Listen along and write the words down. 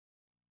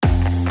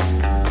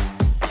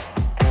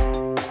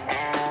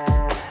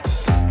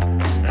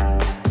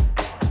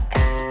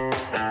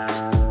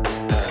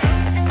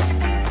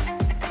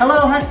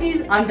Hello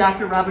Huskies, I'm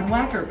Dr. Robbyn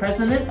Wacker,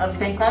 President of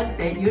St. Cloud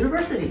State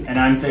University. And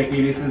I'm Surkhel,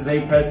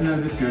 Yousafzai, President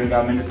of the Student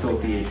Government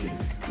Association.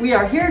 We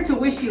are here to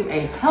wish you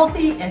a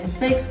healthy and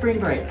safe spring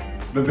break.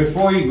 But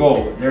before you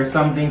go, there are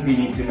some things you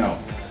need to know.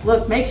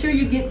 Look, make sure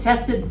you get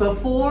tested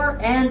before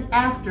and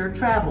after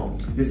travel.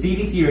 The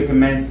CDC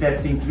recommends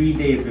testing 3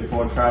 days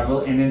before travel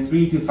and then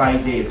 3 to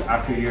 5 days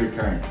after your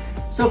return.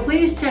 So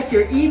please check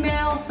your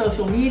email,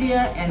 social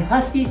media, and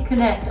Huskies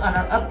Connect on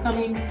our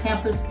upcoming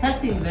campus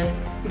testing events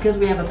because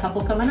we have a couple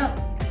coming up.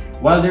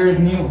 While there is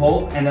new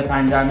hope and the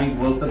pandemic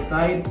will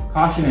subside,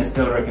 caution is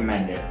still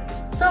recommended.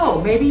 So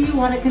maybe you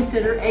want to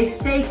consider a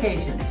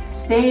staycation.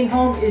 Staying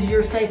home is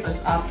your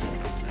safest option.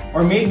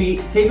 Or maybe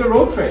take a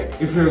road trip.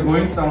 If you're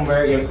going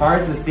somewhere, your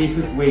car is the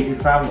safest way to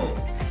travel.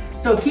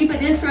 So keep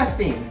it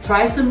interesting.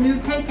 Try some new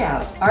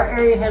takeout. Our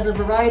area has a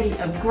variety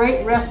of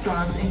great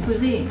restaurants and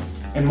cuisines.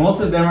 And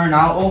most of them are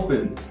now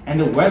open, and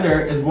the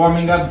weather is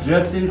warming up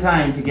just in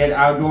time to get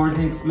outdoors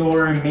and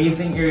explore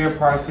amazing area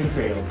parks and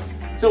trails.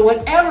 So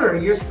whatever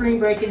your spring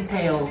break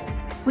entails,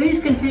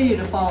 please continue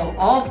to follow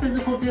all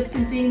physical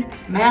distancing,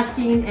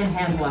 masking, and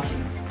hand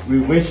washing. We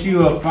wish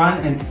you a fun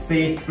and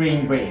safe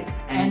spring break.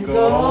 And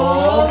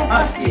go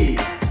Huskies!